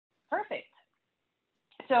Perfect.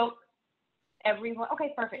 So everyone,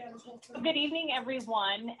 okay, perfect. So good evening,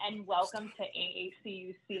 everyone, and welcome to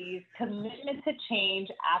AACUC's Commitment to Change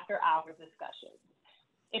After Hours discussion.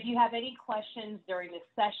 If you have any questions during this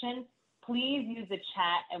session, please use the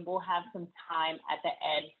chat and we'll have some time at the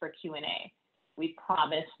end for Q&A. We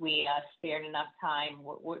promise we spared enough time.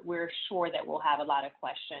 We're sure that we'll have a lot of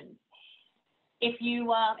questions. If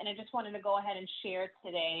you, and I just wanted to go ahead and share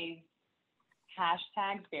today's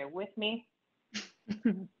hashtags, bear with me.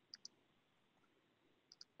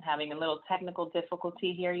 Having a little technical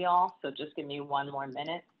difficulty here, y'all, so just give me one more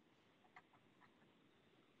minute.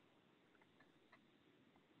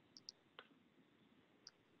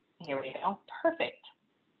 Here we go, perfect.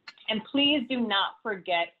 And please do not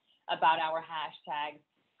forget about our hashtags,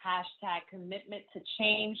 hashtag commitment to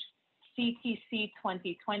change, CTC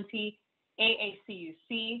 2020,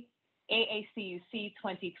 AACUC, AACUC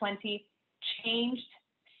 2020, changed,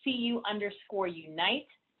 CU_Unite,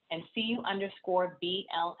 and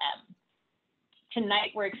CU_BLM. Tonight,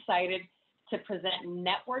 we're excited to present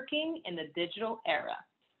networking in the digital era.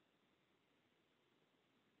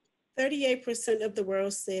 38% of the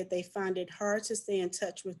world said they find it hard to stay in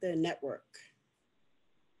touch with their network.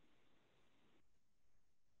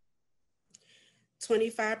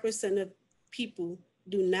 25% of people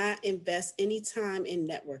do not invest any time in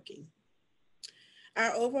networking.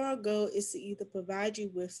 Our overall goal is to either provide you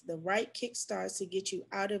with the right kickstart to get you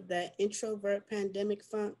out of that introvert pandemic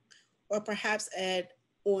funk, or perhaps add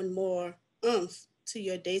on more oomph to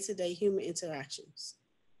your day-to-day human interactions.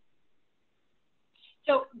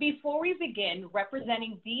 So before we begin,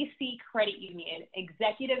 representing DC Credit Union,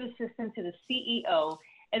 executive assistant to the CEO,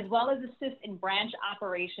 as well as assist in branch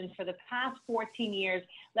operations for the past 14 years,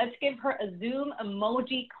 let's give her a Zoom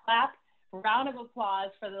emoji clap. Round of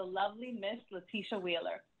applause for the lovely Miss Letitia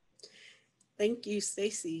Wheeler. Thank you,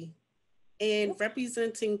 Stacy. And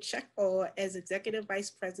representing Checkball as Executive Vice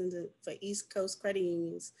President for East Coast Credit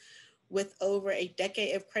Unions, with over a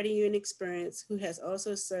decade of credit union experience, who has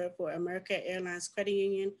also served for American Airlines Credit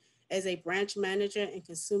Union as a branch manager and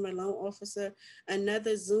consumer loan officer.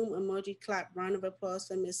 Another Zoom emoji clap, round of applause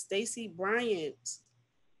for Miss Stacy Bryant.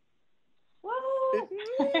 Woo!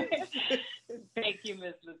 Thank you,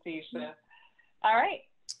 Miss Letitia. All right.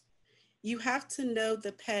 You have to know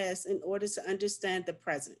the past in order to understand the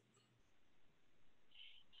present.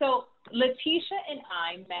 So Letitia and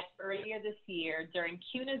I met earlier this year during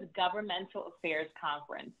CUNA's Governmental Affairs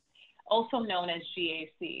Conference, also known as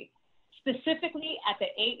GAC, specifically at the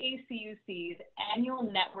AACUC's annual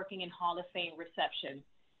Networking and Hall of Fame reception.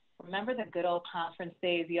 Remember the good old conference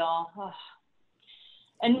days, y'all? Oh.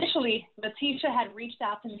 Initially, Letitia had reached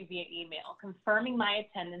out to me via email, confirming my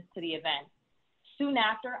attendance to the event. Soon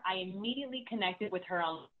after, I immediately connected with her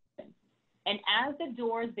on LinkedIn. And as the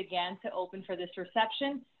doors began to open for this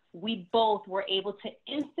reception, we both were able to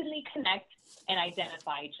instantly connect and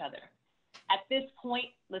identify each other. At this point,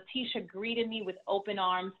 Letitia greeted me with open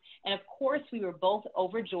arms, and of course, we were both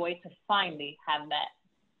overjoyed to finally have met.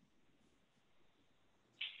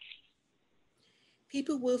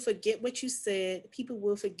 People will forget what you said, people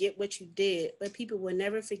will forget what you did, but people will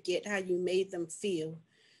never forget how you made them feel.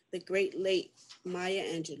 The great late Maya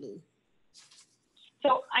Angelou.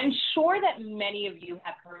 So I'm sure that many of you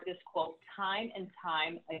have heard this quote time and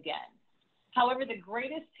time again. However, the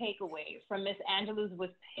greatest takeaway from Miss Angelou's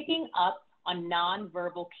was picking up on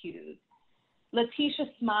nonverbal cues. Letitia's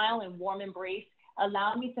smile and warm embrace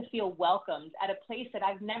allowed me to feel welcomed at a place that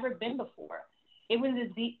I've never been before. It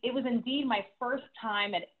was indeed my first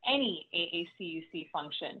time at any AACUC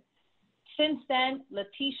function. Since then,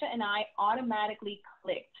 Letitia and I automatically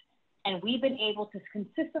clicked, and we've been able to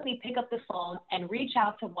consistently pick up the phone and reach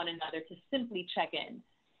out to one another to simply check in.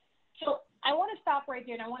 So I want to stop right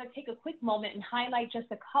there, and I want to take a quick moment and highlight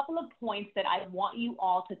just a couple of points that I want you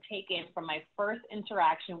all to take in from my first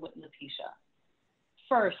interaction with Letitia.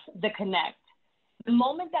 First, the connect. The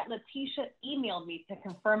moment that Letitia emailed me to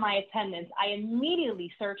confirm my attendance, I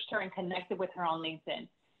immediately searched her and connected with her on LinkedIn.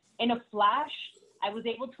 In a flash, I was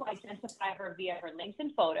able to identify her via her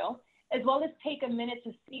LinkedIn photo, as well as take a minute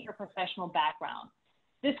to see her professional background.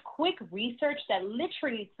 This quick research that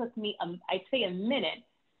literally took me, I'd say, a minute,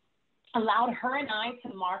 allowed her and I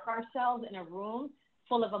to mark ourselves in a room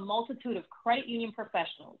full of a multitude of credit union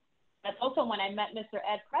professionals. That's also when I met Mr.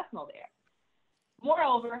 Ed Presnell there.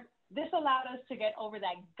 Moreover, this allowed us to get over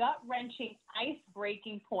that gut-wrenching,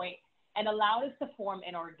 ice-breaking point and allowed us to form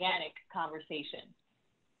an organic conversation.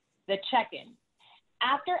 The check-in.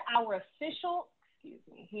 After our official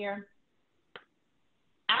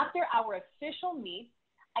meet,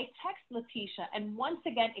 I text Letitia and once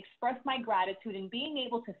again expressed my gratitude in being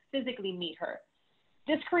able to physically meet her.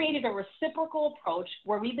 This created a reciprocal approach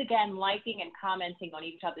where we began liking and commenting on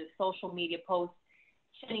each other's social media posts,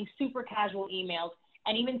 sending super casual emails,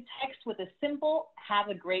 and even text with a simple "have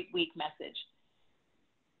a great week" message.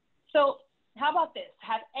 So how about this?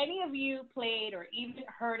 Have any of you played or even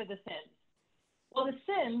heard of The Sims? Well, The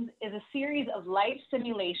Sims is a series of life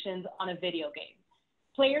simulations on a video game.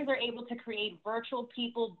 Players are able to create virtual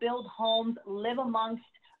people, build homes, live amongst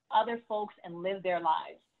other folks, and live their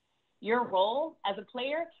lives. Your role as a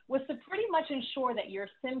player was to pretty much ensure that your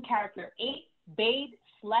sim character ate, bathed,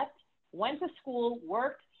 slept, went to school,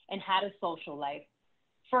 worked, and had a social life.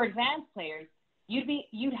 For advanced players,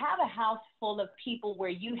 you'd have a house full of people where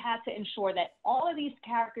you had to ensure that all of these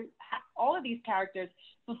characters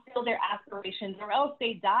fulfill their aspirations, or else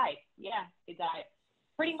they died. Yeah, they died.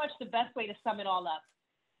 Pretty much the best way to sum it all up.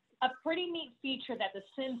 A pretty neat feature that The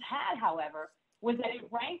Sims had, however, was that it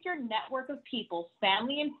ranked your network of people,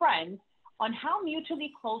 family and friends, on how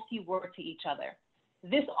mutually close you were to each other.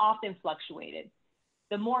 This often fluctuated.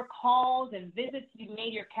 The more calls and visits you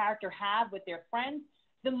made your character have with their friends,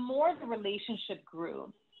 the more the relationship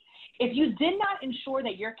grew. If you did not ensure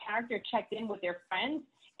that your character checked in with their friends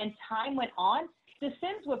and time went on, The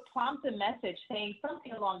Sims would prompt a message saying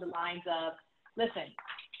something along the lines of, listen,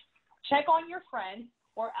 check on your friends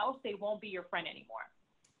or else they won't be your friend anymore.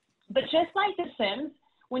 But just like The Sims,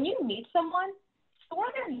 when you meet someone, store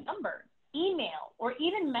their number, email, or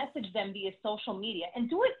even message them via social media, and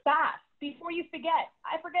do it fast before you forget.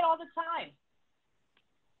 I forget all the time.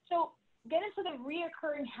 So get into the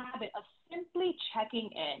reoccurring habit of simply checking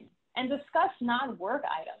in and discuss non-work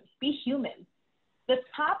items. Be human. The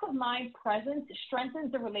top-of-mind presence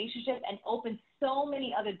strengthens the relationship and opens so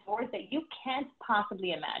many other doors that you can't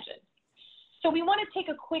possibly imagine. So we want to take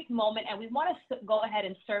a quick moment and we want to go ahead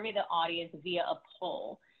and survey the audience via a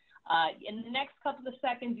poll. In the next couple of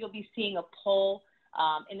seconds, you'll be seeing a poll.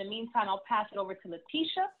 In the meantime, I'll pass it over to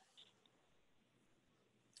Letitia.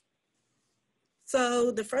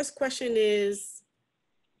 So the first question is,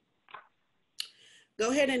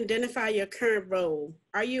 go ahead and identify your current role.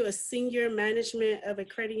 Are you a senior management of a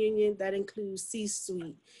credit union that includes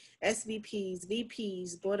C-suite, SVPs,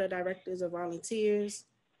 VPs, board of directors, or volunteers?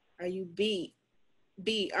 Are you B,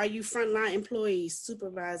 are you frontline employees,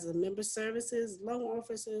 supervisors, member services, loan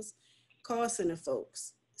officers, call center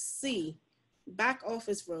folks? C, back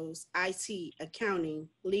office roles, IT, accounting,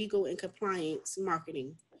 legal and compliance,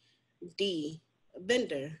 marketing. D,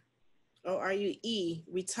 vendor. Or are you E,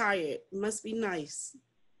 retired, must be nice?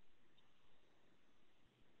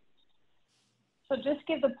 So just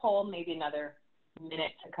give the poll maybe another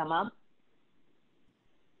minute to come up.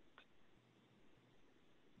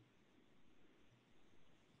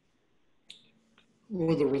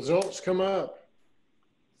 Will the results come up?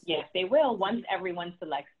 Yes, they will once everyone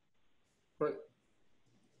selects. Right.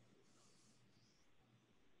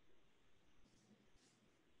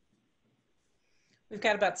 We've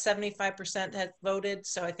got about 75% have voted,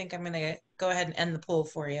 so I think I'm going to go ahead and end the poll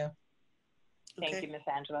for you. Thank Okay. you, Ms.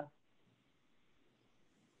 Angela.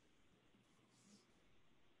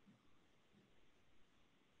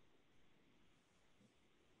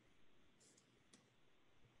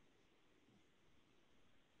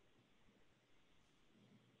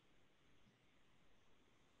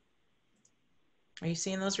 Are you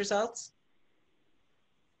seeing those results?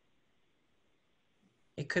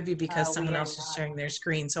 It could be because someone else is sharing their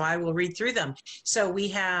screen, so I will read through them. So we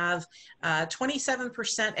have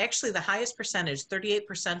 27%, actually the highest percentage,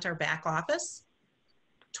 38% are back office,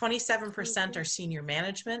 27% are senior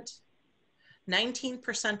management,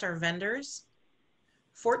 19% are vendors,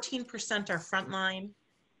 14% are frontline,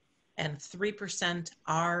 and 3%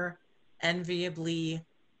 are enviably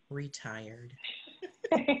retired.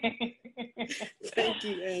 Thank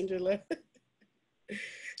you, Angela.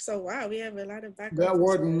 So, wow, we have a lot of back That office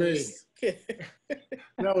wasn't roles. me.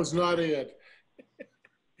 That was not it.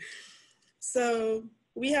 So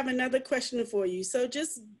we have another question for you. So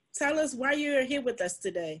just tell us why you're here with us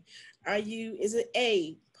today. Is it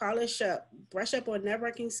A, brush up on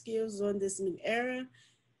networking skills on this new era?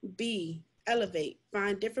 B, elevate,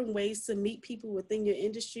 find different ways to meet people within your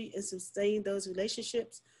industry and sustain those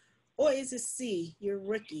relationships? Or is it C, you're a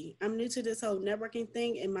rookie? I'm new to this whole networking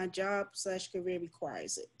thing and my job/career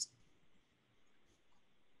requires it.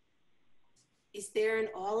 Is there an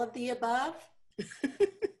all of the above?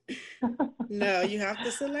 No, you have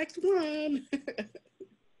to select one.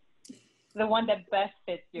 The one that best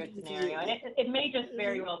fits your scenario. And it may just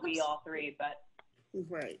very well be all three, but.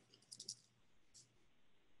 Right.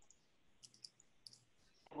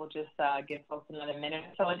 We'll just give folks another minute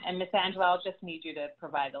or so. And Ms. Angela, I'll just need you to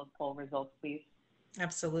provide those poll results, please.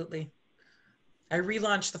 Absolutely. I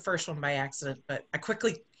relaunched the first one by accident, but I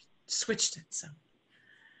quickly switched it. So.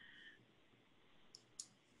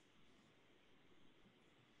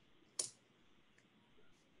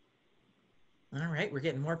 All right, we're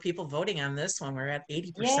getting more people voting on this one. We're at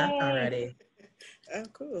 80% already. Oh,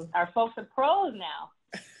 cool. Our folks are pros now.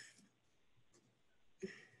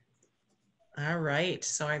 All right,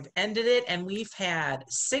 so I've ended it, and we've had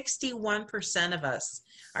 61% of us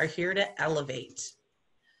are here to elevate.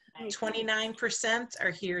 29%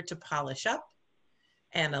 are here to polish up,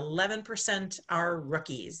 and 11% are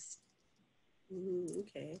rookies.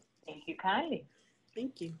 Okay. Thank you kindly.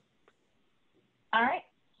 Thank you. All right.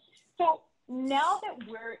 So now that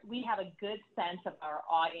we have a good sense of our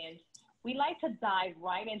audience, we like to dive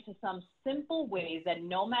right into some simple ways that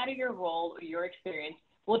no matter your role or your experience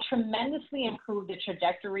will tremendously improve the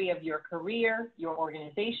trajectory of your career, your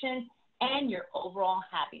organization, and your overall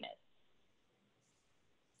happiness.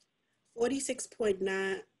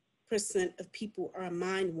 46.9% of people are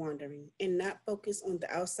mind wandering and not focused on the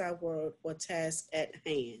outside world or tasks at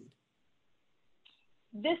hand.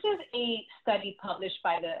 This is a study published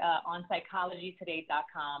by on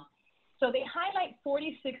psychologytoday.com. So they highlight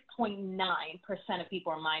 46.9% of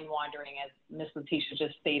people are mind wandering, as Ms. Letitia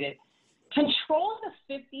just stated. Control the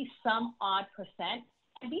 50-some-odd%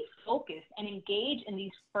 and be focused and engage in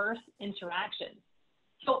these first interactions.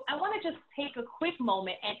 So I want to just take a quick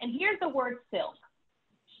moment, and here's the word silk,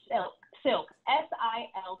 silk,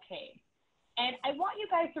 S-I-L-K. And I want you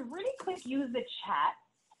guys to really quick use the chat,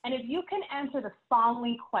 and if you can answer the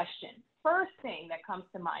following question. First thing that comes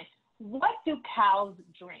to mind, what do cows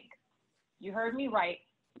drink? You heard me right.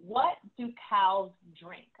 What do cows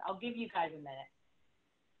drink? I'll give you guys a minute.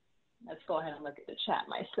 Let's go ahead and look at the chat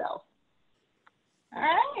myself. All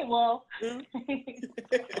right, well.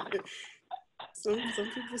 Some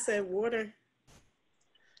people said water.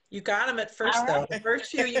 You got them at first, though. The first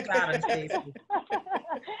few, you got them, Stacey.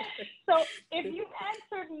 So if you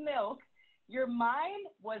answered milk, your mind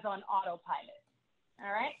was on autopilot,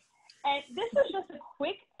 all right? And this is just a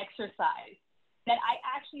quick exercise that I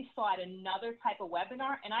actually saw at another type of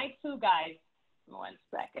webinar, and I too, guys, 1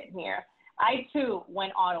 second here. I too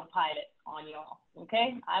went autopilot on y'all,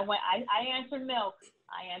 okay? I answered milk.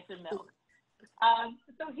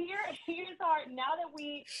 So here's our, now that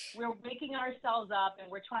we're waking ourselves up and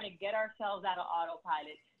we're trying to get ourselves out of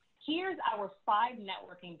autopilot, here's our 5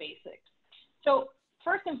 networking basics. So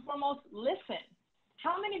first and foremost, listen.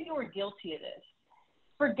 How many of you are guilty of this?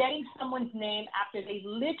 Forgetting someone's name after they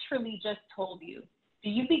literally just told you. Do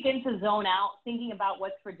you begin to zone out thinking about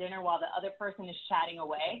what's for dinner while the other person is chatting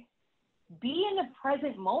away? Be in the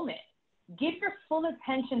present moment. Give your full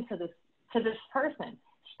attention to this person.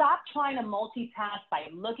 Stop trying to multitask by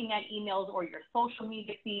looking at emails or your social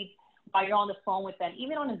media feeds while you're on the phone with them,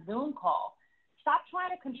 even on a Zoom call. Stop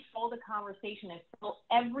trying to control the conversation and fill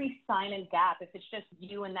every silent gap if it's just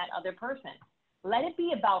you and that other person. Let it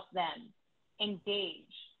be about them.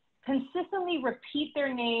 Engage. Consistently repeat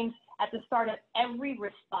their names at the start of every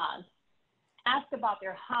response. Ask about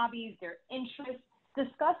their hobbies, their interests.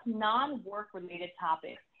 Discuss non-work related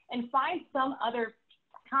topics and find some other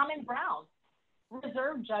common ground.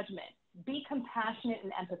 Reserve judgment. Be compassionate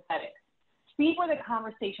and empathetic. See where the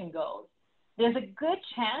conversation goes. There's a good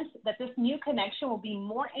chance that this new connection will be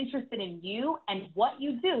more interested in you and what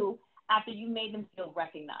you do after you made them feel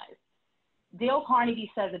recognized. Dale Carnegie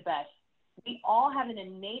says it best. We all have an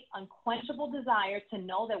innate, unquenchable desire to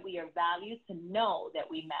know that we are valued, to know that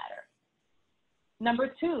we matter.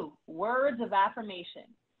 Number 2, words of affirmation.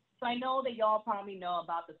 So I know that y'all probably know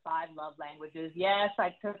about the 5 love languages. Yes,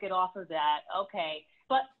 I took it off of that. Okay.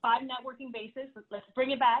 But 5 networking basics. Let's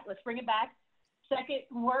bring it back. Second,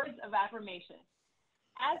 words of affirmation.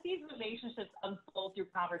 As these relationships unfold through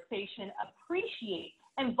conversation, appreciate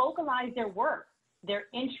and vocalize their work, their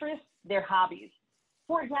interests, their hobbies.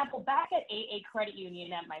 For example, back at AA Credit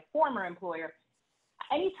Union at my former employer,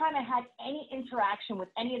 anytime I had any interaction with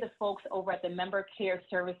any of the folks over at the Member Care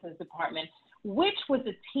Services Department, which was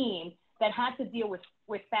a team that had to deal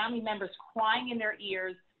with family members crying in their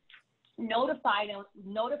ears, notifying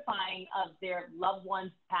of their loved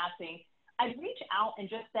ones passing, I'd reach out and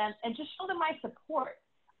just show them my support.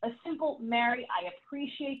 A simple, Mary, I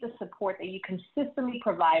appreciate the support that you consistently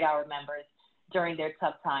provide our members during their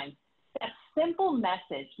tough times. That simple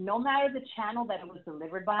message, no matter the channel that it was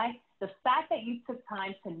delivered by, the fact that you took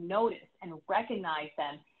time to notice and recognize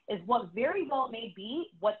them is what very well may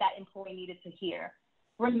be what that employee needed to hear.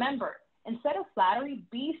 Remember, instead of flattery,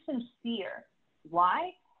 be sincere.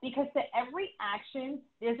 Why? because to every action,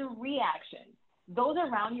 there's a reaction. Those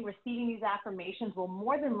around you receiving these affirmations will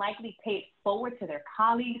more than likely pay it forward to their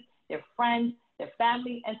colleagues, their friends, their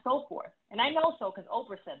family, and so forth. And I know so because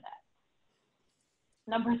Oprah said that.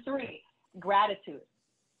 Number 3, gratitude.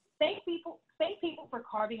 Thank people for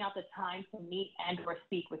carving out the time to meet and or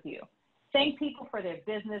speak with you. Thank people for their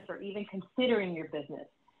business or even considering your business.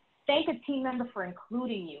 Thank a team member for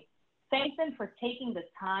including you. Thank them for taking the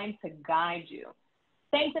time to guide you.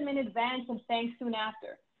 Thank them in advance and thank soon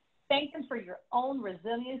after. Thank them for your own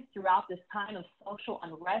resilience throughout this time of social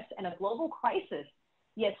unrest and a global crisis,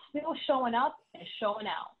 yet still showing up and showing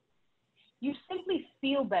out. You simply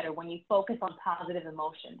feel better when you focus on positive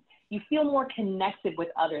emotions. You feel more connected with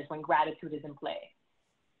others when gratitude is in play.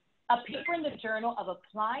 A paper in the Journal of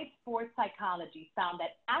Applied Sports Psychology found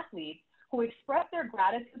that athletes who expressed their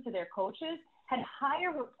gratitude to their coaches had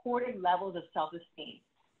higher reported levels of self-esteem.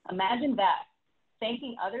 Imagine that.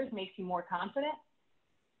 Thanking others makes you more confident.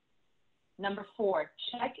 Number 4,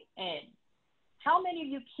 check in. How many of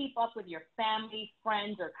you keep up with your family,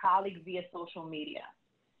 friends, or colleagues via social media?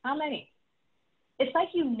 How many? It's like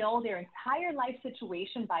you know their entire life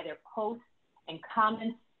situation by their posts and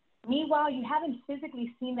comments. Meanwhile, you haven't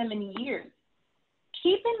physically seen them in years.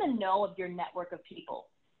 Keep in the know of your network of people,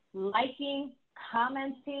 liking,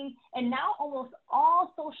 commenting, and now almost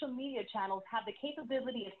all social media channels have the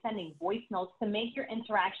capability of sending voice notes to make your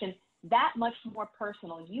interaction that much more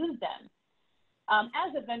personal. Use them.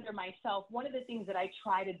 As a vendor myself, one of the things that I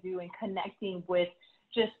try to do in connecting with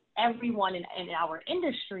just everyone in our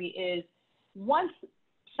industry is once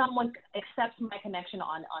someone accepts my connection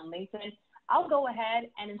on LinkedIn, I'll go ahead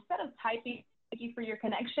and instead of typing thank you for your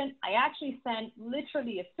connection, I actually send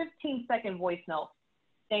literally a 15-second voice note.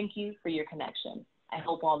 Thank you for your connection. I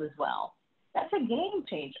hope all is well. That's a game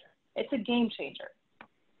changer. It's a game changer.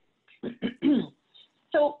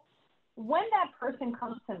 So when that person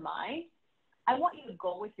comes to mind, I want you to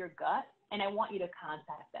go with your gut and I want you to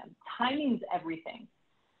contact them. Timing's everything.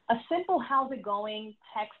 A simple how's it going,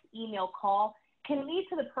 text, email, call can lead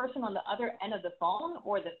to the person on the other end of the phone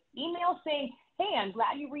or the email saying, hey, I'm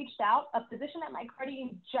glad you reached out. A position at my credit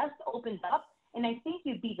union just opened up and I think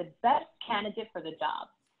you'd be the best candidate for the job.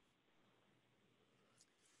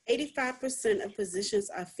 85% of positions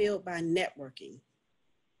are filled by networking.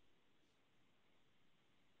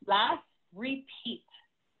 Last, repeat.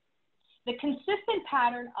 The consistent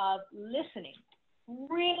pattern of listening,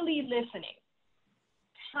 really listening,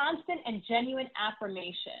 constant and genuine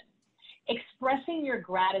affirmation, expressing your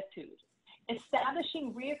gratitude,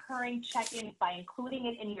 establishing reoccurring check-ins by including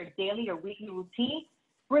it in your daily or weekly routine.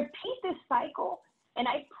 Repeat this cycle, and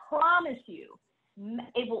I promise you,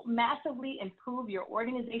 it will massively improve your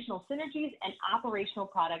organizational synergies and operational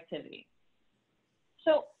productivity.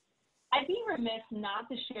 So I'd be remiss not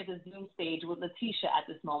to share the Zoom stage with Letitia at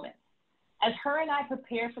this moment. As her and I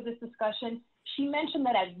prepare for this discussion, she mentioned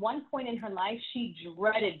that at one point in her life, she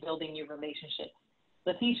dreaded building new relationships.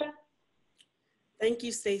 Letitia? Thank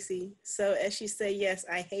you, Stacey. So as she said, yes,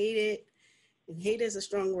 I hate it. And hate is a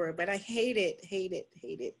strong word, but I hate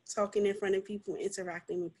it, talking in front of people,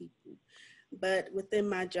 interacting with people. But within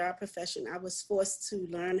my job profession, I was forced to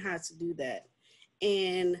learn how to do that.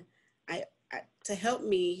 And to help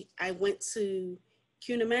me, I went to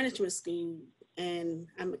CUNA Management School, and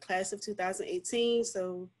I'm a class of 2018,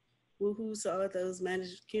 so woohoo to all those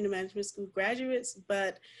CUNA Management School graduates.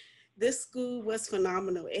 But this school was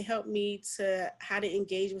phenomenal. It helped me to how to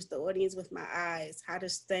engage with the audience with my eyes, how to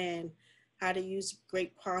stand, how to use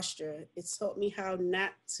great posture. It taught me how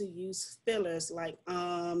not to use fillers like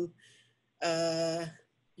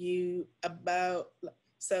you, about.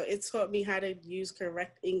 So it taught me how to use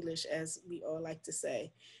correct English, as we all like to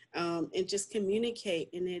say, and just communicate.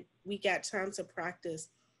 And we got time to practice.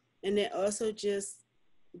 And it also just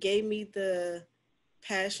gave me the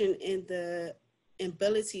passion and the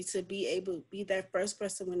ability to be able to be that first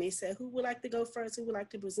person when they said, who would like to go first? Who would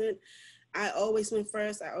like to present? I always went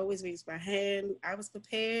first. I always raised my hand. I was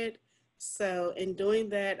prepared. So in doing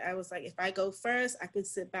that, I was like, if I go first, I can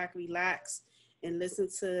sit back, relax, and listen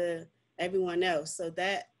to everyone else. So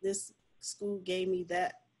that this school gave me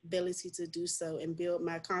that ability to do so and build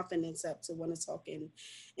my confidence up to want to talk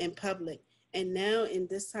in public. And now in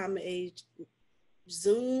this time of age,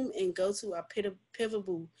 Zoom and go to our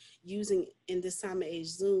pivotal using in this time of age,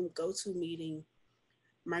 Zoom, GoToMeeting,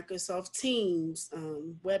 Microsoft Teams,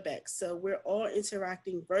 WebEx. So we're all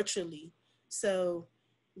interacting virtually. So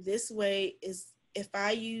this way is, if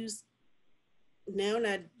I use now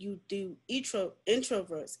that you do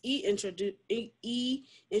introverts,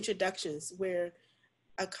 introductions, where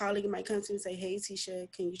a colleague might come to me and say, hey,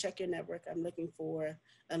 Tisha, can you check your network? I'm looking for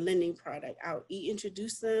a lending product. I'll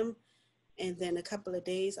introduce them. And then a couple of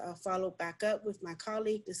days, I'll follow back up with my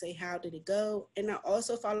colleague to say, how did it go? And I'll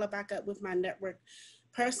also follow back up with my network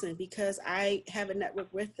person because I have a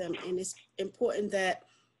network with them. And it's important that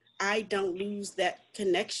I don't lose that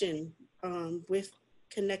connection with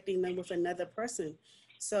connecting them with another person.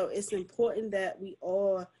 So it's important that we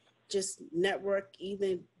all just network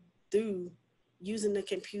either through using the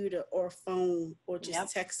computer or phone or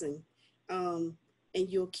just texting. And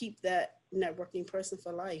you'll keep that networking person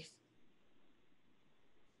for life.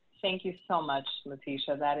 Thank you so much,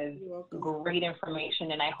 Letitia. That is great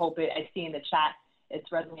information. And I hope I see in the chat,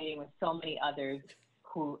 it's resonating with so many others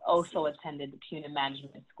who also attended the CUNA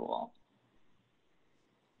Management School.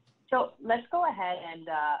 So let's go ahead and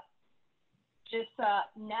just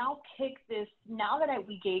now kick this, now that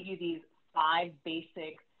we gave you these 5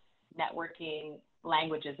 basic networking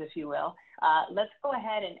languages, if you will, let's go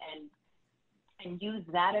ahead and use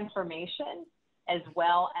that information as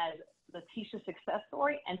well as Letitia's success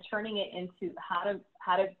story and turning it into how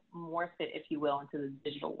to morph it, if you will, into the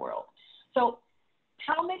digital world. So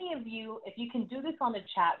how many of you, if you can do this on the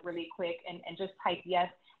chat really quick and just type yes,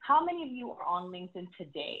 how many of you are on LinkedIn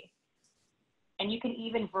today? And you can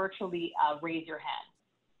even virtually raise your hand.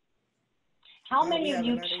 How many of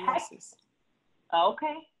you check?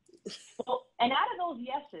 Okay. Well, and out of those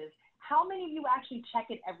yeses, how many of you actually check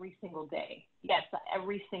it every single day? Yes,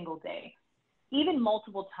 every single day, even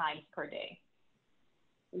multiple times per day.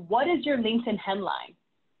 What is your LinkedIn headline?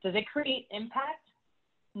 Does it create impact?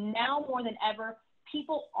 Now more than ever,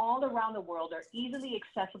 people all around the world are easily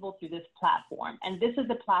accessible through this platform. And this is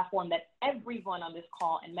the platform that everyone on this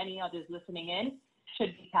call and many others listening in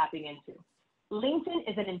should be tapping into. LinkedIn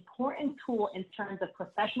is an important tool in terms of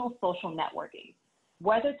professional social networking.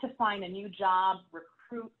 Whether to find a new job,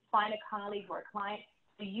 recruit, find a colleague or a client,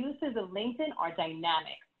 the uses of LinkedIn are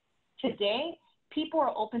dynamic. Today, people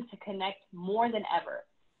are open to connect more than ever.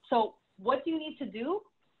 So what do you need to do?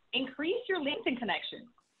 Increase your LinkedIn connections.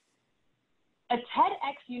 A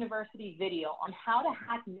TEDx University video on how to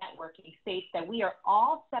hack networking states that we are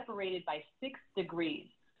all separated by 6 degrees.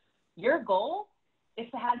 Your goal is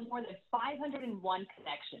to have more than 501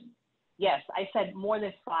 connections. Yes, I said more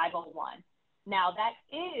than 501. Now that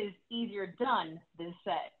is easier done than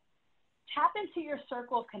said. Tap into your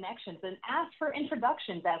circle of connections and ask for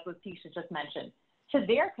introductions, as Letitia just mentioned, to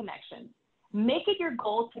their connections. Make it your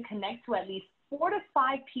goal to connect to at least 4 to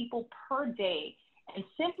 5 people per day and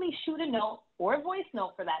simply shoot a note or a voice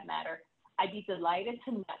note for that matter. I'd be delighted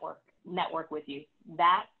to network with you.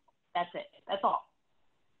 That's it. That's all.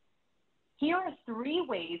 Here are 3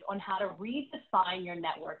 ways on how to redefine your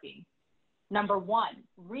networking. Number 1,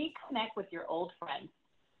 reconnect with your old friends,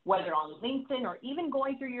 whether on LinkedIn or even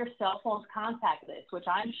going through your cell phone's contact list, which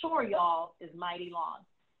I'm sure y'all is mighty long.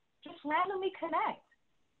 Just randomly connect.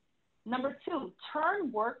 Number 2,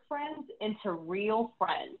 turn work friends into real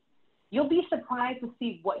friends. You'll be surprised to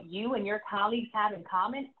see what you and your colleagues have in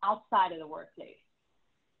common outside of the workplace.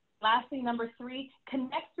 Lastly, number 3,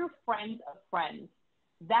 connect through friends of friends.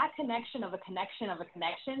 That connection of a connection of a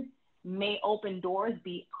connection may open doors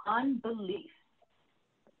beyond belief.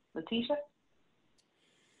 Letitia?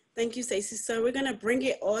 Thank you, Stacey. So we're going to bring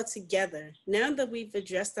it all together. Now that we've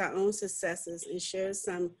addressed our own successes and shared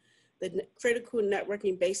the critical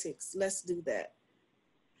networking basics, let's do that.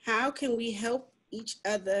 How can we help each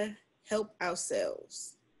other help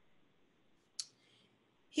ourselves?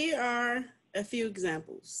 Here are a few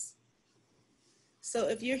examples. So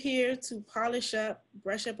if you're here to polish up,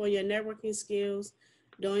 brush up on your networking skills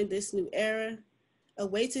during this new era, a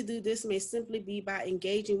way to do this may simply be by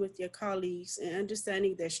engaging with your colleagues and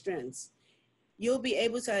understanding their strengths. You'll be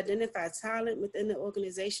able to identify talent within the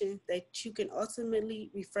organization that you can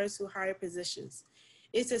ultimately refer to higher positions.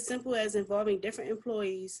 It's as simple as involving different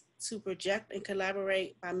employees to project and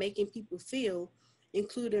collaborate by making people feel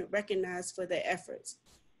included, recognized for their efforts.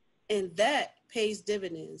 And that pays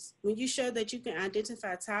dividends. When you show that you can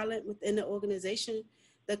identify talent within the organization,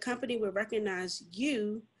 the company will recognize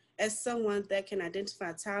you as someone that can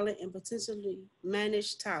identify talent and potentially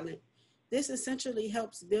manage talent. This essentially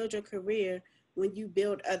helps build your career when you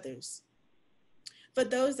build others. For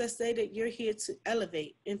those that say that you're here to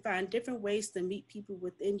elevate and find different ways to meet people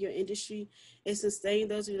within your industry and sustain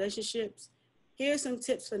those relationships, here are some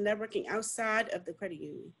tips for networking outside of the credit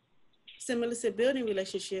union. Similar to building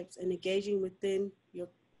relationships and engaging within your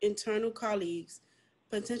internal colleagues,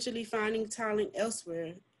 potentially finding talent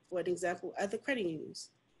elsewhere, for example, other credit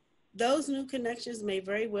unions. Those new connections may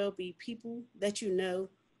very well be people that you know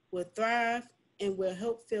will thrive and will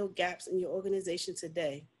help fill gaps in your organization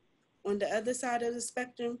today. On the other side of the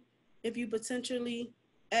spectrum, if you potentially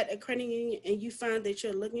at a credit union and you find that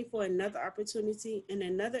you're looking for another opportunity in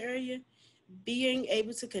another area, being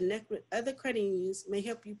able to connect with other credit unions may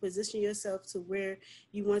help you position yourself to where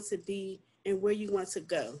you want to be and where you want to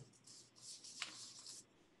go.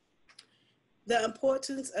 The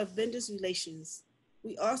importance of vendors relations.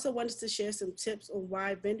 We also wanted to share some tips on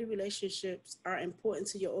why vendor relationships are important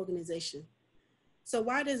to your organization. So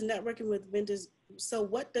what does networking with vendors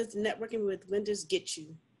get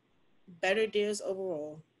you? Better deals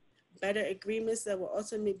overall, better agreements that will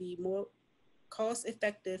ultimately be more cost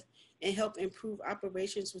effective and help improve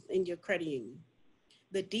operations within your credit union.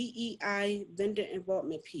 The DEI vendor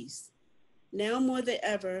involvement piece. Now more than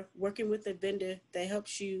ever, working with a vendor that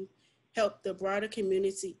helps you help the broader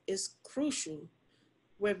community is crucial,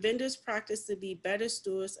 where vendors practice to be better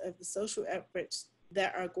stewards of the social efforts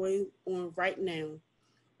that are going on right now.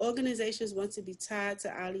 Organizations want to be tied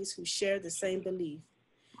to allies who share the same belief.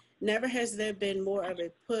 Never has there been more of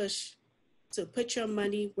a push to put your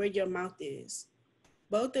money where your mouth is.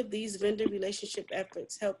 Both of these vendor relationship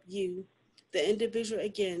efforts help you, the individual,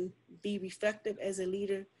 again, be reflective as a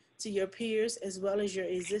leader to your peers as well as your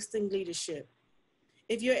existing leadership.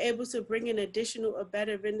 If you're able to bring in additional or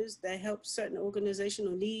better vendors that help certain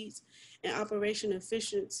organizational needs and operational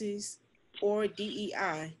efficiencies or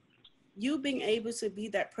DEI, you being able to be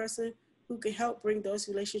that person who can help bring those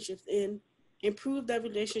relationships in, improve their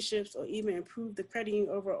relationships, or even improve the credit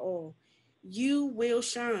union overall, you will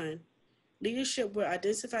shine. Leadership will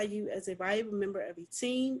identify you as a valuable member of a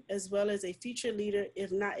team as well as a future leader,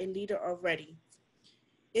 if not a leader already.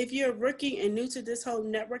 If you're rookie and new to this whole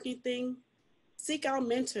networking thing, seek out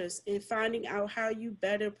mentors and finding out how you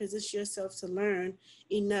better position yourself to learn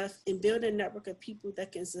enough and build a network of people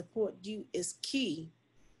that can support you is key.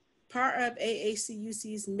 Part of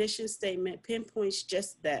AACUC's mission statement pinpoints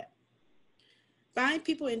just that. Find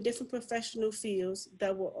people in different professional fields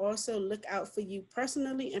that will also look out for you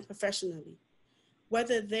personally and professionally.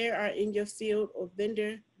 Whether they are in your field or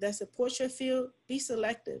vendor that supports your field, be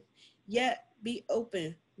selective, yet be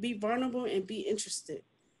open, be vulnerable, and be interested.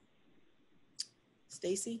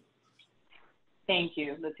 Stacy? Thank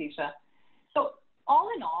you, Letitia. So all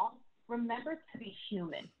in all, remember to be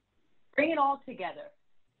human. Bring it all together.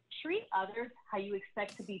 Treat others how you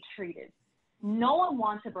expect to be treated. No one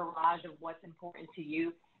wants a barrage of what's important to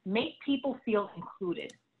you. Make people feel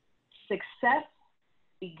included. Success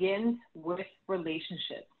begins with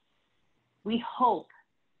relationships. We hope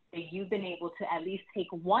that you've been able to at least take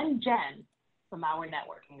one gem from our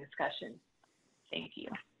networking discussion. Thank you.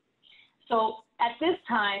 So at this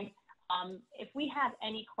time, if we have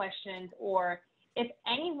any questions or if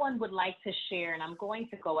anyone would like to share, and I'm going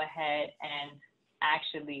to go ahead and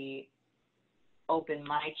actually open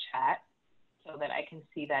my chat so that I can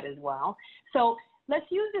see that as well. So let's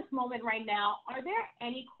use this moment right now. Are there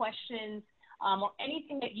any questions or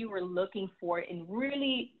anything that you were looking for in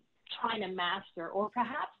really trying to master, or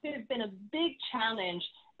perhaps there's been a big challenge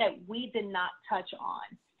that we did not touch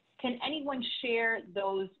on? Can anyone share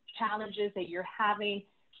those challenges that you're having,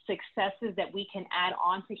 successes that we can add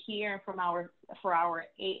on to here for our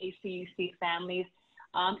AACUC families?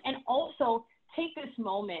 And also take this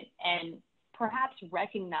moment and perhaps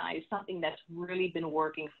recognize something that's really been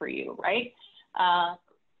working for you, right?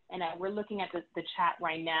 And we're looking at the chat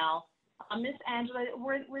right now. Ms. Angela,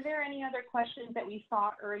 were there any other questions that we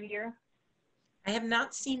saw earlier? I have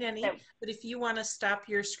not seen any, but if you want to stop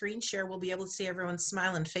your screen share, we'll be able to see everyone's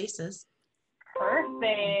smiling faces.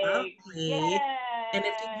 Perfect. Lovely. Yes. And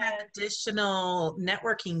if you have additional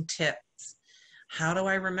networking tips, how do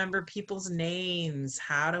I remember people's names?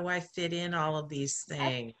 How do I fit in all of these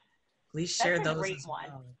things? Please share those. That's a great one.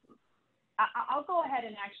 Well. I'll go ahead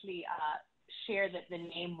and actually share the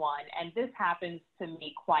name one, and this happens to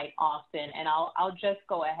me quite often. And I'll just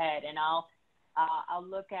go ahead and I'll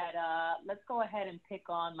look at let's go ahead and pick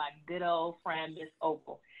on my good old friend Miss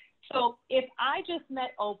Opal. So if I just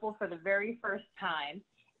met Opal for the very first time,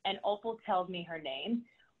 and Opal tells me her name,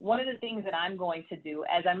 one of the things that I'm going to do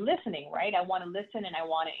as I'm listening, right? I want to listen and I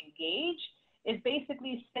want to engage. Is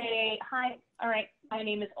basically say, hi, all right, my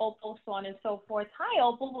name is Opal, so on and so forth. Hi,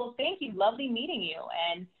 Opal, well, thank you, lovely meeting you.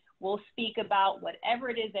 And we'll speak about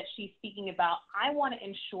whatever it is that she's speaking about. I want to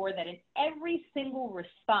ensure that in every single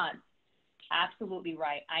response, absolutely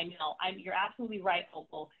right, I know, you're absolutely right,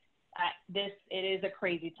 Opal. It is a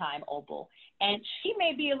crazy time, Opal. And she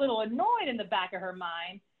may be a little annoyed in the back of her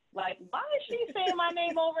mind, like, why is she saying my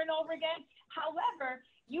name over and over again? However,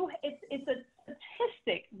 it's a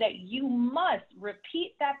statistic that you must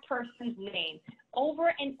repeat that person's name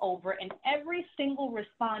over and over in every single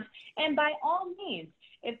response. And by all means,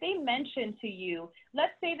 if they mention to you,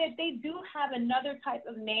 let's say that they do have another type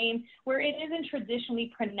of name where it isn't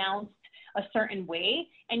traditionally pronounced a certain way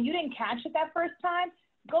and you didn't catch it that first time,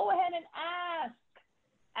 go ahead and ask.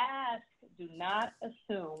 Ask. Do not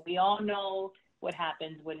assume. We all know what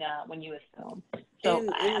happens when you assume. So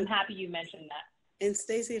I'm happy you mentioned that. And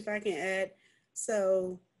Stacey, if I can add,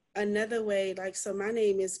 so another way, like, so my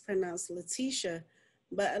name is pronounced Letitia,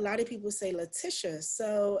 but a lot of people say Letitia.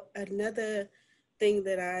 So another thing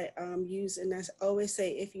that I use, and I always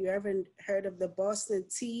say, if you ever heard of the Boston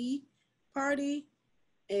Tea Party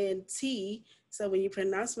and tea, so when you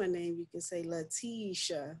pronounce my name, you can say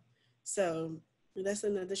Letitia. So that's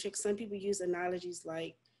another trick. Some people use analogies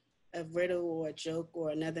like a riddle or a joke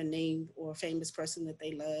or another name or a famous person that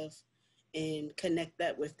they love and connect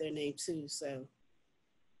that with their name too. So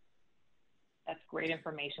that's great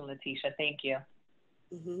information, Letitia. Thank you.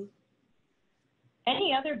 Mm-hmm.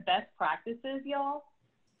 Any other best practices, y'all?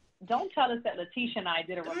 Don't tell us that Letitia and I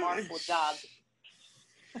did a remarkable job.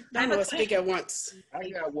 I know, speak at once. I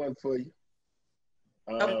got one for you.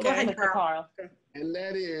 Go ahead, Mr. Carl. And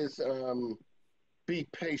that is be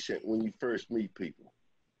patient when you first meet people.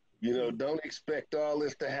 You know, don't expect all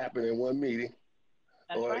this to happen in one meeting.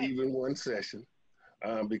 That's or right. Even one session.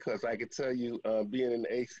 Because I can tell you, being in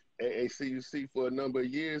AACUC for a number of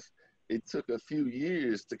years, it took a few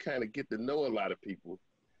years to kind of get to know a lot of people.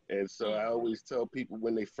 And so I always tell people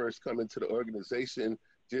when they first come into the organization,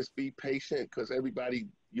 just be patient because everybody,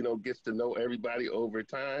 you know, gets to know everybody over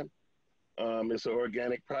time. It's an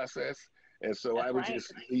organic process. And so I would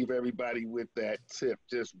just leave everybody with that tip.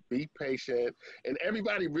 Just be patient. And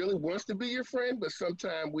everybody really wants to be your friend, but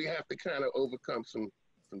sometimes we have to kind of overcome some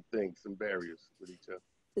things, some barriers with each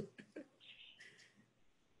other.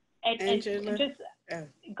 And just,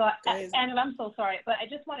 Angela, I'm so sorry, but I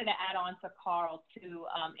just wanted to add on to Carl too.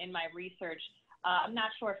 In my research, I'm not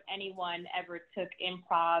sure if anyone ever took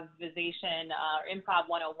improvisation or Improv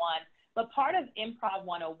 101, but part of Improv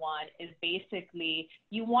 101 is basically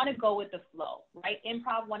you want to go with the flow, right?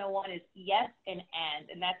 Improv 101 is yes and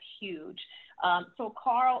that's huge. So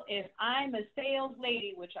Carl, if I'm a sales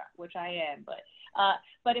lady, which I am,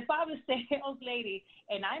 but if I was a sales lady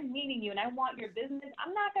and I'm meeting you and I want your business,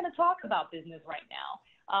 I'm not going to talk about business right now.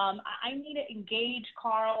 I need to engage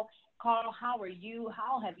Carl. Carl, how are you?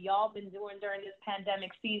 How have y'all been doing during this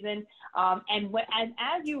pandemic season? And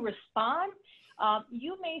as you respond,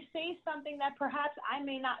 you may say something that perhaps I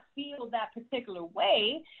may not feel that particular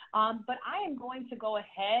way, but I am going to go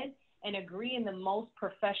ahead and agree in the most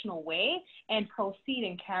professional way and proceed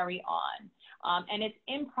and carry on. And it's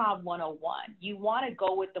Improv 101. You want to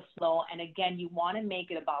go with the flow. And again, you want to make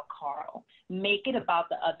it about Carl. Make it about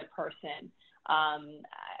the other person.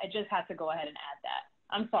 I just had to go ahead and add that.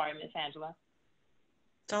 I'm sorry, Miss Angela.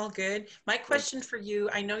 It's all good. My question for you,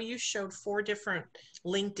 I know you showed 4 different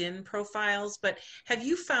LinkedIn profiles, but have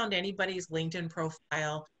you found anybody's LinkedIn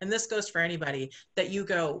profile, and this goes for anybody, that you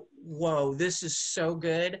go, whoa, this is so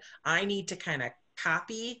good. I need to kind of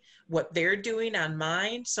copy what they're doing on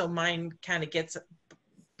mine so mine kind of gets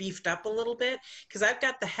beefed up a little bit? Because I've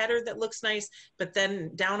got the header that looks nice, but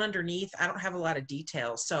then down underneath, I don't have a lot of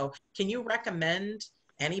details. So can you recommend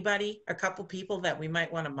anybody, a couple people that we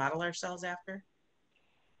might want to model ourselves after?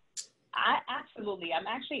 Absolutely. I'm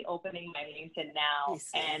actually opening my LinkedIn now,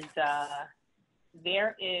 and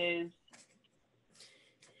there is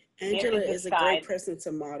Angela is a great person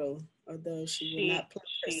to model, although she will not plug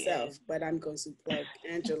herself, but I'm going to plug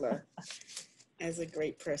Angela as a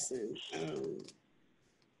great person.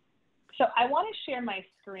 So I want to share my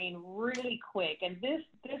screen really quick, and this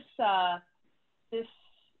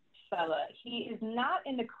fella, he is not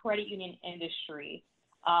in the credit union industry,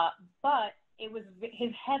 but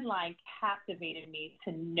his headline captivated me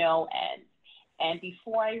to no end. And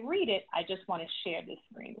before I read it, I just want to share this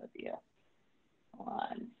screen with you.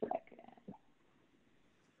 1 second.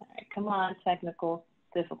 All right, come on, technical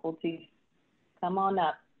difficulties. Come on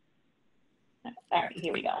up. All right,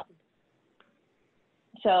 here we go.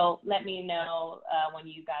 So let me know when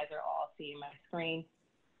you guys are all seeing my screen.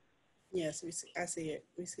 Yes, we see. I see it.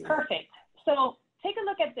 We see it. Perfect. So take a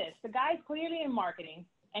look at this. The guy's clearly in marketing,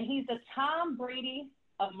 and he's the Tom Brady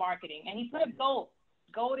of marketing. And he put a GOAT.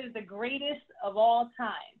 GOAT is the greatest of all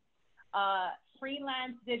time.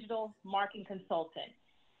 Freelance digital marketing consultant.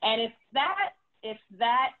 And if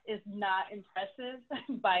that is not impressive,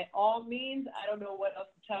 by all means, I don't know what else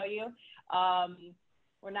to tell you.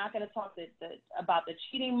 We're not going to talk about the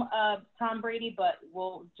cheating of Tom Brady, but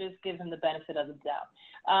we'll just give him the benefit of the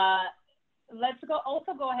doubt.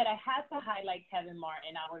 also go ahead. I had to highlight Kevin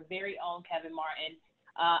Martin, our very own Kevin Martin.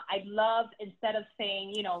 I love, instead of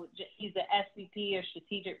saying, you know, he's the SVP of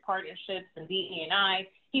Strategic Partnerships and DE&I,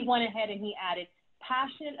 he went ahead and he added,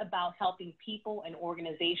 passionate about helping people and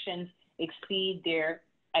organizations exceed their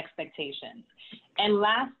expectations. And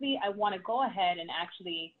lastly, I want to go ahead and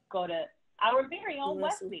actually go to our very own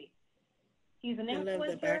Wesley. He's an influencer. I love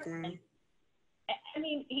the background. And, I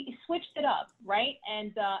mean, he switched it up, right?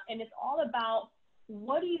 And it's all about,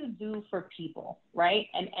 what do you do for people, right?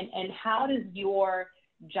 And how does your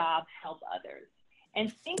job help others?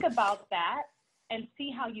 And think about that and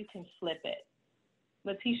see how you can flip it.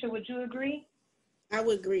 Letitia, would you agree? I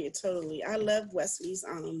would agree totally. I love Wesley's.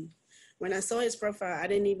 When I saw his profile, I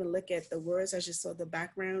didn't even look at the words. I just saw the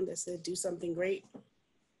background that said, do something great.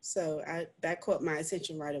 So that caught my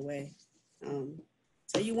attention right away.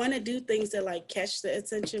 So you want to do things that like catch the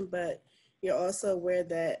attention, but you're also aware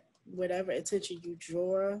that whatever attention you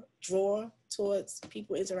draw towards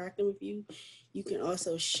people interacting with you, you can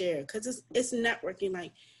also share, because it's networking.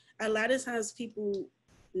 Like a lot of times people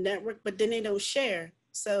network, but then they don't share.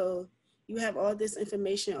 So you have all this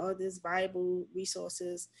information, all this valuable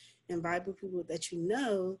resources and valuable people that you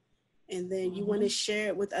know, and then you want to share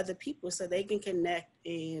it with other people so they can connect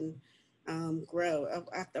and grow.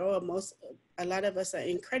 After all, a lot of us are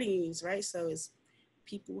in credit unions, right? So it's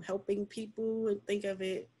people helping people, and think of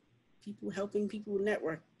it, people helping people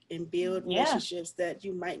network and build relationships that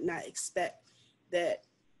you might not expect that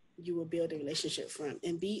you will build a relationship from.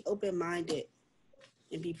 And be open-minded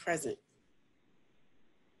and be present.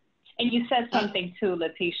 And you said something too,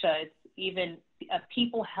 Letitia. It's even a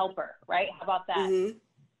people helper, right? How about that? Mm-hmm.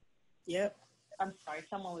 Yep. I'm sorry,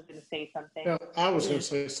 someone was going to say something. Yeah, I was going to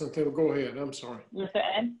say something. Go ahead. I'm sorry. Mr.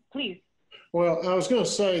 Ed, please. Well, I was going to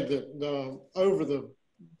say that over the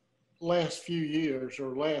last few years,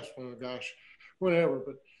 or whenever,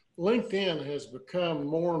 but LinkedIn has become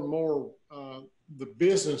more and more the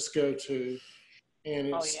business go-to, and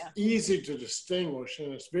it's easy to distinguish,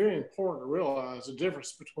 and it's very important to realize the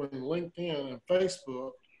difference between LinkedIn and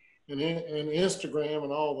Facebook and Instagram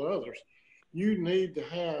and all the others. You need to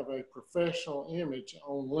have a professional image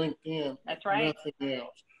on LinkedIn. That's right. Nothing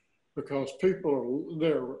else, because people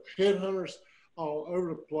they're headhunters all over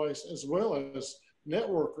the place, as well as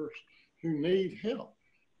networkers who need help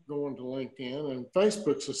going to LinkedIn. And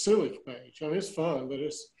Facebook's a silly page. I mean, it's fun, but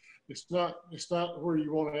it's not where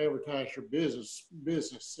you want to advertise your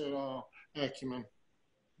business acumen.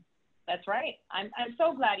 That's right. I'm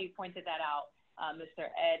so glad you pointed that out, Mr.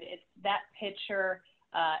 Ed. It's that picture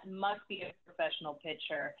must be a professional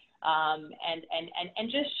picture,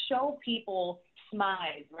 and just show people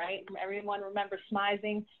smize, right? Everyone remember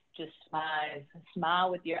smizing? Just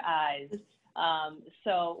smile with your eyes.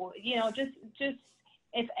 So, you know, just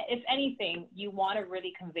if anything, you want to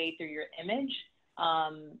really convey through your image,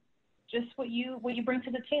 just what you bring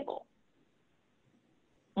to the table.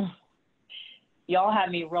 Y'all have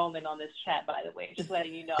me roaming on this chat, by the way, just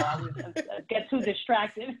letting you know. I get too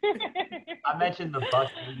distracted. I mentioned the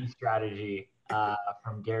buck 80 strategy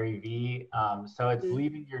from Gary Vee. So it's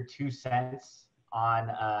leaving your 2 cents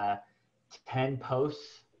on 10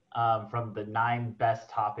 posts from the 9 best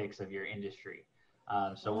topics of your industry.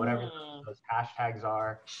 So whatever those hashtags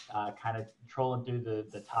are, kind of trolling through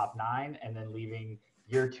the top 9, and then leaving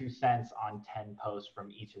your 2 cents on 10 posts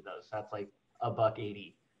from each of those. So that's like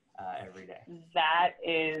 $1.80 every day. That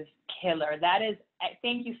is killer. That is,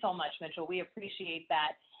 thank you so much, Mitchell. We appreciate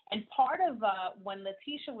that. And part of when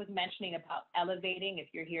Letitia was mentioning about elevating, if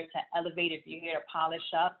you're here to elevate, if you're here to polish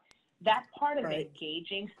up, that part of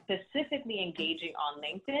engaging, specifically engaging on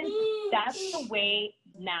LinkedIn, that's the way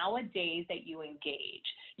nowadays that you engage.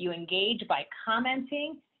 You engage by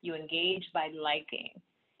commenting, you engage by liking.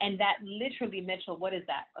 And that literally, Mitchell, what is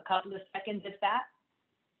that? A couple of seconds, if that,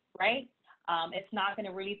 right? It's not going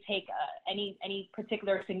to really take any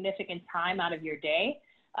particular significant time out of your day.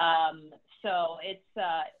 So it's,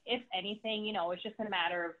 if anything, you know, it's just a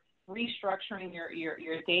matter of restructuring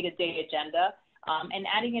your day-to-day agenda and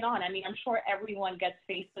adding it on. I mean, I'm sure everyone gets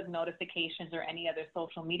Facebook notifications or any other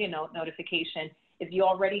social media notification. If you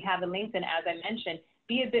already have a LinkedIn, as I mentioned,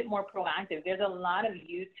 be a bit more proactive. There's a lot of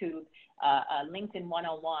YouTube, LinkedIn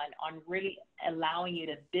 101 on really allowing you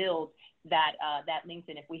to build that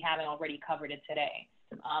LinkedIn if we haven't already covered it today.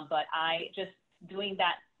 But I just doing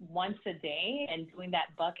that once a day and doing that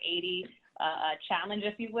 $1.80 challenge,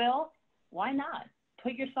 if you will, why not?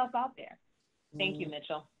 Put yourself out there. Thank you,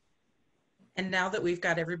 Mitchell. And now that we've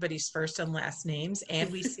got everybody's first and last names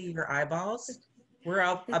and we see your eyeballs, we're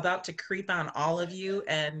about to creep on all of you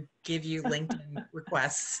and give you LinkedIn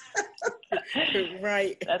requests.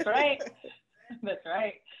 Right. That's right. That's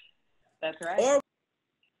right. That's right. Or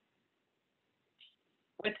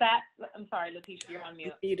with that, I'm sorry, Letitia, you're on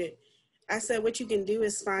mute. muted. I said what you can do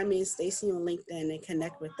is find me and Stacy on LinkedIn and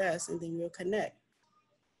connect with us, and then we'll connect.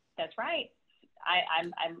 That's right.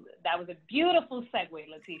 I'm that was a beautiful segue,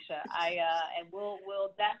 Letitia. And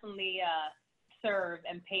we'll definitely serve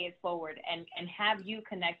and pay it forward and have you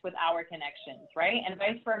connect with our connections, right? And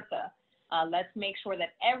vice versa. Let's make sure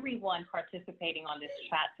that everyone participating on this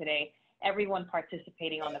chat today, everyone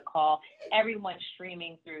participating on the call, everyone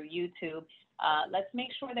streaming through YouTube, let's make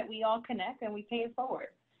sure that we all connect and we pay it forward.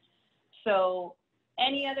 So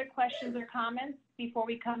any other questions or comments before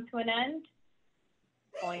we come to an end?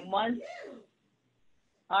 Going once.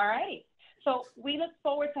 All right. So we look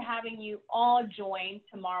forward to having you all join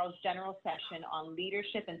tomorrow's general session on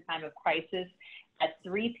leadership in time of crisis at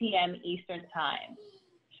 3 p.m. Eastern Time.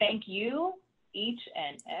 Thank you, each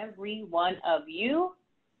and every one of you,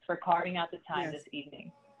 for carving out the time this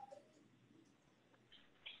evening.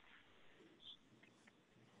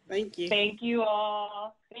 Thank you. Thank you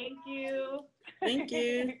all. Thank you. Thank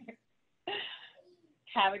you.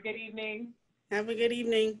 Have a good evening. Have a good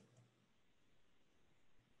evening.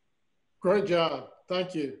 Great job.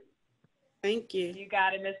 Thank you. Thank you. You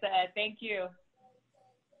got it, Mr. Ed. Thank you.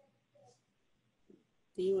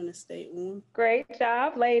 Do you want to stay on? Great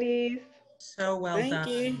job, ladies. So well done. Thank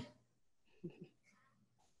you.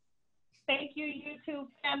 Thank you, YouTube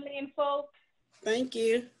family and folks. Thank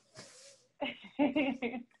you.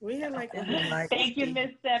 We had like Thank you,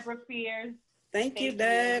 Miss Deborah Fears. Thank you,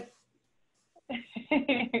 Deb.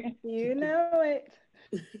 You know it.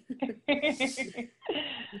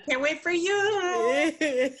 Can't wait for you.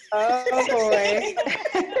 Oh boy.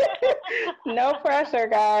 No pressure,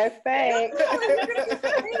 guys. Thanks.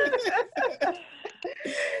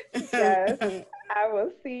 Yes. I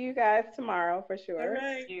will see you guys tomorrow for sure. All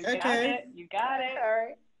right. You got it. You got it. All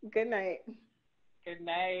right. Good night. Good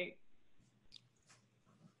night.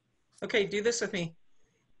 Okay, do this with me.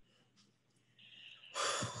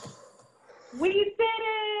 We did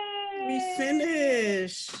it! We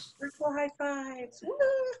finished. Virtual high fives.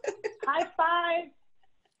 High five.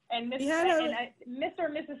 And Mr. Yeah, Mr. or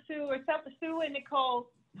Mrs. Sue, or Sue and Nicole,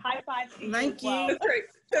 high five to you. Thank as well. you. That's right.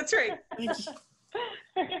 That's right. Thank you.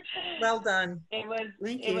 Well done. It was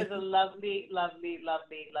Thank it you. was a lovely, lovely,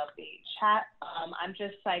 lovely, lovely chat. I'm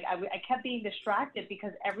just like I kept being distracted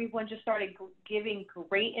because everyone just started giving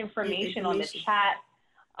great information on the chat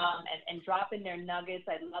and dropping their nuggets.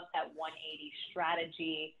 I love that 180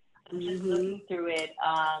 strategy. I'm just looking through it.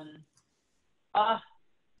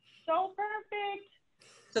 So perfect.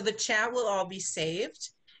 So the chat will all be saved,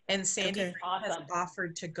 and Sandy has Awesome.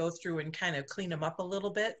 offered to go through and kind of clean them up a little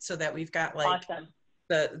bit so that we've got like Awesome.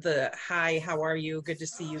 the hi, how are you, good to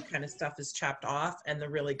see you kind of stuff is chopped off, and the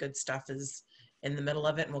really good stuff is in the middle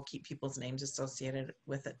of it, and we'll keep people's names associated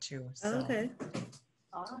with it too. So. Okay.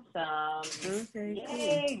 Awesome. Okay.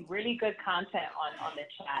 Yay. Really good content on the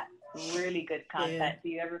chat. Really good content. Yeah. Do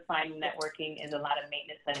you ever find networking is a lot of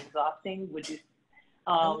maintenance and exhausting? Would you?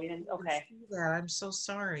 Oh, we didn't. Okay. Yeah, I'm so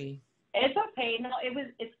sorry. It's okay. No,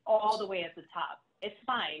 it's all the way at the top. It's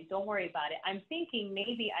fine. Don't worry about it. I'm thinking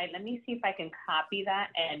maybe let me see if I can copy that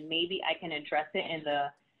and maybe I can address it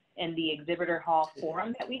in the exhibitor hall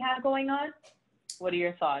forum that we have going on. What are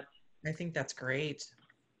your thoughts? I think that's great.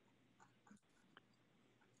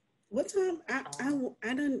 What time?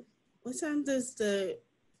 I don't. What time does the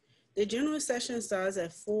general session starts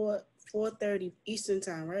at 4:30 Eastern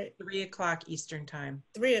time, right? 3 o'clock Eastern time.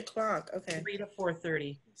 3 o'clock. Okay. 3 to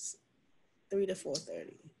 4:30. 3 to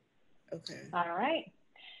 4:30. Okay. All right.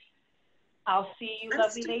 I'll see you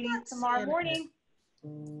lovely ladies tomorrow morning.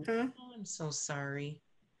 Huh? Oh, I'm so sorry.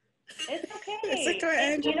 It's okay. It's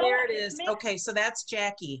okay, Angela. There it is. Okay, so that's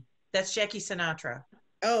Jackie. That's Jackie Sinatra.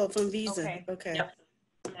 Oh, from Visa. Okay. Yep.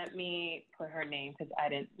 Let me put her name because I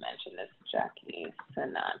didn't mention this. Jackie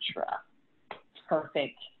Sinatra.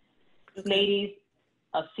 Perfect. Okay. Ladies,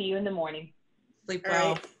 I'll see you in the morning. Sleep All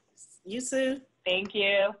well. right. You too. Thank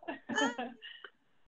you.